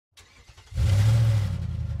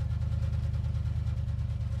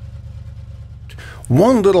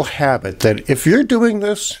One little habit that if you're doing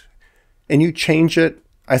this and you change it,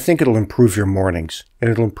 I think it'll improve your mornings and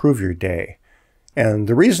it'll improve your day. And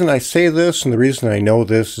the reason I say this and the reason I know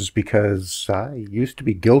this is because I used to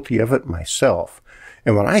be guilty of it myself.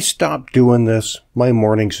 And when I stopped doing this, my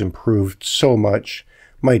mornings improved so much,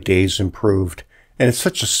 my days improved, and it's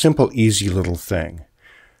such a simple, easy little thing.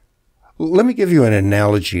 Let me give you an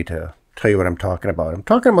analogy to tell you what I'm talking about. I'm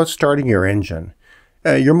talking about starting your engine,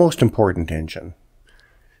 your most important engine.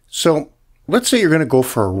 So let's say you're going to go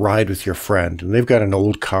for a ride with your friend, and they've got an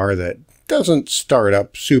old car that doesn't start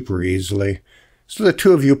up super easily. So the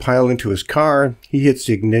two of you pile into his car, he hits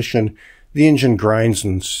the ignition, the engine grinds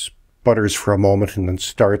and sputters for a moment and then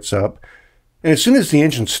starts up. And as soon as the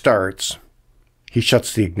engine starts, he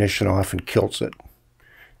shuts the ignition off and kills it.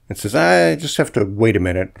 And says, I just have to wait a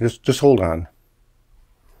minute, just hold on.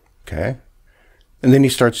 Okay. And then he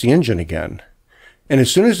starts the engine again. And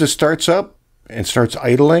as soon as it starts up and starts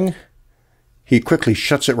idling, he quickly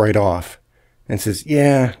shuts it right off and says,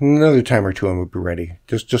 yeah, another time or two and we'll be ready.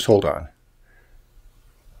 Just hold on.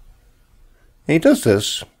 And he does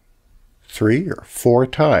this 3 or 4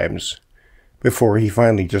 times before he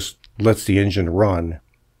finally just lets the engine run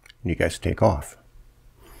and you guys take off.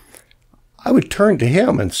 I would turn to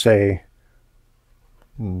him and say,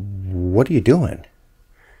 what are you doing?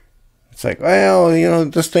 It's like, well,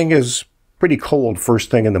 this thing is pretty cold first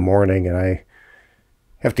thing in the morning and I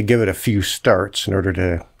have to give it a few starts in order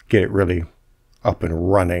to get it really up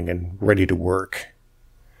and running and ready to work.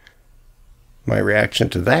 My reaction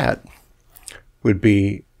to that would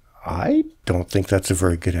be, I don't think that's a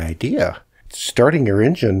very good idea. Starting your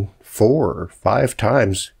engine 4 or 5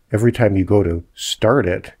 times every time you go to start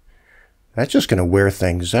it, that's just going to wear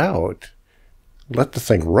things out. Let the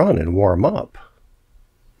thing run and warm up.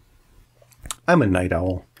 I'm a night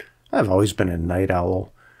owl. I've always been a night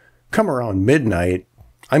owl. Come around midnight,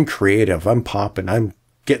 I'm creative, I'm popping, I'm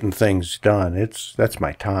getting things done. That's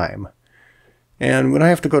my time. And when I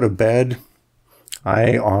have to go to bed,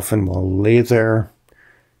 I often will lay there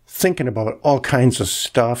thinking about all kinds of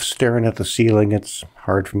stuff, staring at the ceiling. It's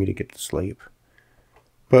hard for me to get to sleep.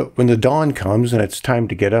 But when the dawn comes and it's time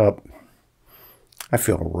to get up, I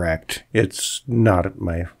feel wrecked. It's not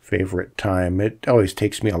my favorite time. It always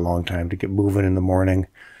takes me a long time to get moving in the morning.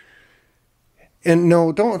 And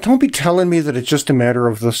no, don't be telling me that it's just a matter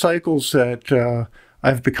of the cycles that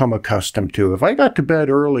I've become accustomed to. If I got to bed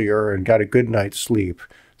earlier and got a good night's sleep,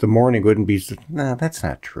 the morning wouldn't be... No, that's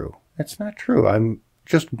not true. That's not true. I'm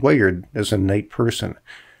just wired as a night person.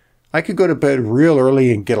 I could go to bed real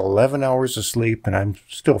early and get 11 hours of sleep and I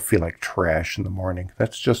still feel like trash in the morning.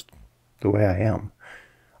 That's just the way I am.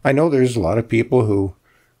 I know there's a lot of people who,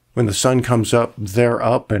 when the sun comes up, they're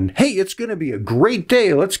up and, hey, it's going to be a great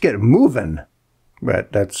day. Let's get moving.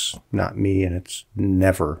 But that's not me, and it's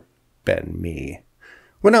never been me.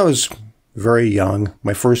 When I was very young,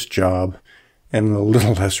 my first job, and a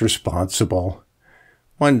little less responsible,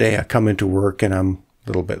 one day I come into work and I'm a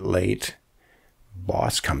little bit late.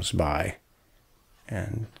 Boss comes by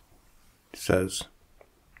and says,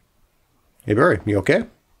 hey, Barry, you okay?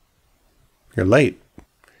 You're late.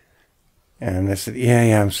 And I said,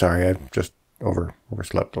 yeah, I'm sorry. I just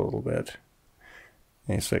overslept a little bit.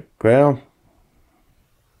 And he's like, well,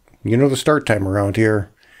 you know the start time around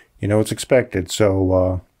here. You know what's expected,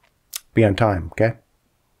 so be on time, okay?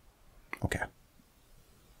 Okay.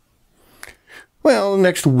 Well,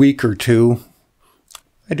 next week or two,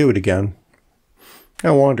 I do it again.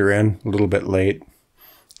 I wander in a little bit late,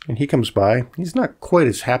 and he comes by. He's not quite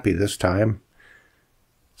as happy this time,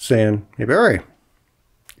 saying, hey, Barry,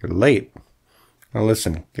 you're late. Now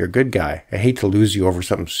listen, you're a good guy. I hate to lose you over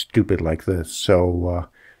something stupid like this. So,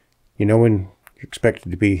 you know when you're expected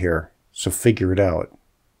to be here. So figure it out.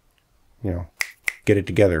 Get it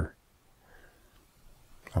together.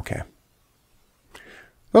 Okay. A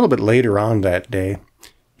little bit later on that day,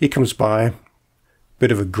 he comes by,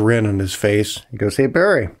 bit of a grin on his face. He goes, hey,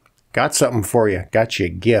 Barry, got something for you. Got you a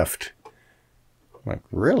gift. I'm like,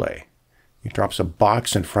 really? He drops a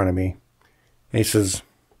box in front of me. And he says,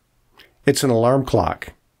 it's an alarm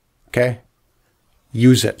clock, okay?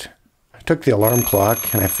 Use it. I took the alarm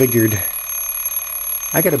clock and I figured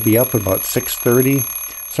I got to be up about 6:30,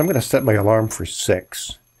 so I'm going to set my alarm for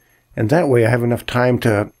 6. And that way I have enough time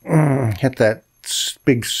to hit that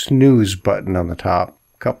big snooze button on the top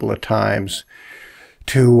a couple of times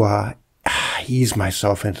to ease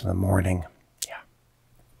myself into the morning.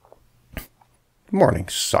 Yeah.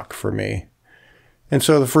 Mornings suck for me. And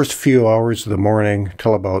so the first few hours of the morning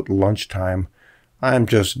till about lunchtime, I'm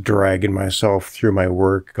just dragging myself through my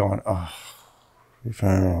work going, oh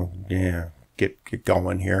yeah, get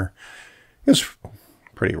going here. It was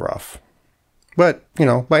pretty rough. But,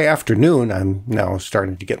 by afternoon, I'm now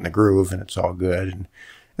starting to get in the groove, and it's all good.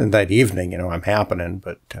 And that evening, I'm happening.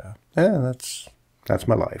 But, that's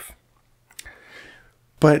my life.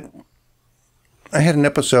 But I had an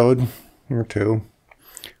episode or two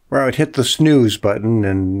where I would hit the snooze button,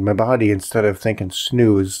 and my body, instead of thinking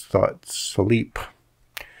snooze, thought sleep.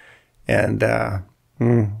 And I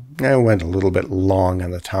went a little bit long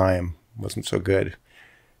on the time. Wasn't so good.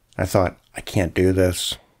 I thought, I can't do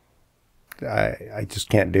this. I just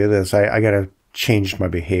can't do this. I got to change my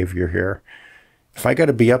behavior here. If I got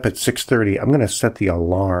to be up at 6:30, I'm going to set the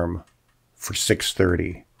alarm for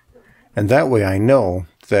 6:30. And that way I know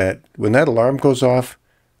that when that alarm goes off,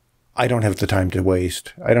 I don't have the time to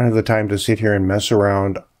waste. I don't have the time to sit here and mess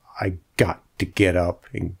around. I got to get up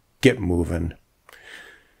and get moving.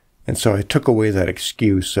 And so I took away that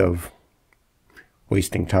excuse of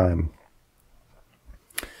wasting time.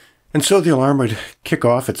 And so the alarm would kick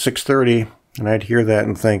off at 6:30, and I'd hear that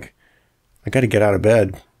and think, I got to get out of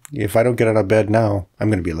bed. If I don't get out of bed now, I'm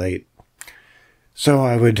going to be late. So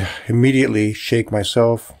I would immediately shake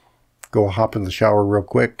myself, go hop in the shower real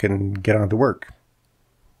quick, and get on to work.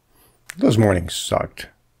 Those mornings sucked.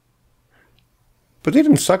 But they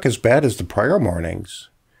didn't suck as bad as the prior mornings.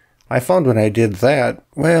 I found when I did that,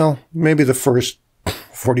 well, maybe the first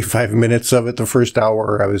 45 minutes of it, the first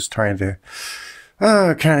hour, I was trying to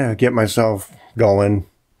kind of get myself going.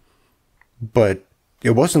 But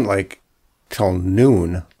it wasn't like till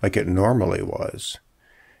noon like it normally was.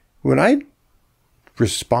 When I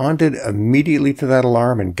responded immediately to that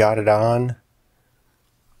alarm and got it on,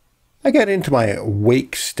 I got into my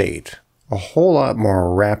awake state a whole lot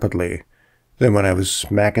more rapidly than when I was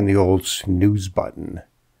smacking the old snooze button.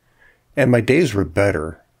 And my days were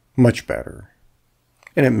better, much better.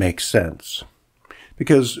 And it makes sense.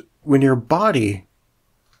 Because when your body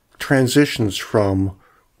transitions from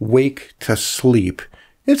wake to sleep,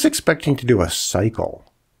 it's expecting to do a cycle.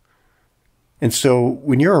 And so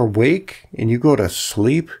when you're awake and you go to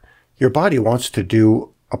sleep, your body wants to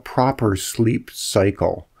do a proper sleep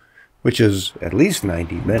cycle, which is at least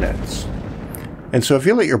 90 minutes. And so if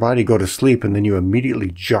you let your body go to sleep and then you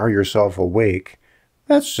immediately jar yourself awake,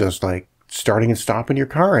 that's just like starting and stopping your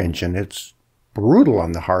car engine. It's brutal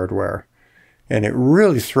on the hardware. And it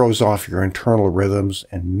really throws off your internal rhythms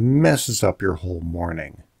and messes up your whole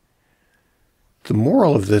morning. The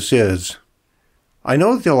moral of this is, I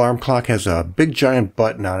know that the alarm clock has a big giant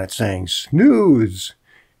button on it saying snooze.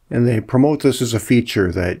 And they promote this as a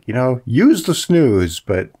feature that, use the snooze.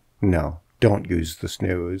 But no, don't use the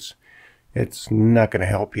snooze. It's not going to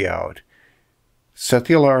help you out. Set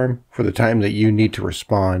the alarm for the time that you need to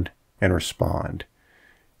respond and respond.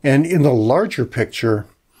 And in the larger picture,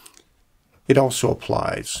 it also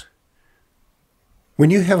applies. When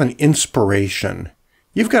you have an inspiration,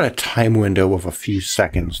 you've got a time window of a few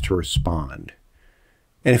seconds to respond.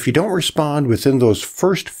 And if you don't respond within those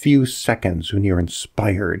first few seconds when you're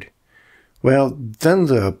inspired, well, then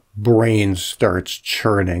the brain starts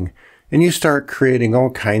churning and you start creating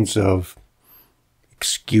all kinds of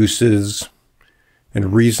excuses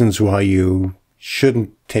and reasons why you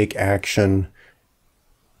shouldn't take action,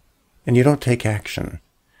 and you don't take action.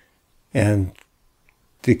 And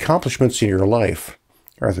the accomplishments in your life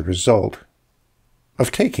are the result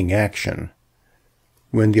of taking action.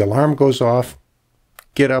 When the alarm goes off,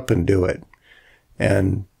 get up and do it.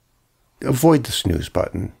 And avoid the snooze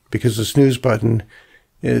button, because the snooze button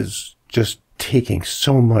is just taking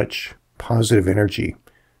so much positive energy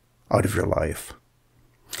out of your life.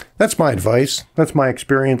 That's my advice. That's my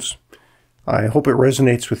experience. I hope it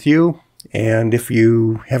resonates with you. And if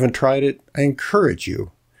you haven't tried it, I encourage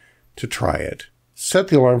you to try it. Set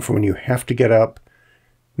the alarm for when you have to get up.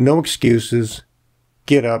 No excuses.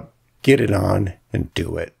 Get up, get it on, and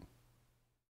do it.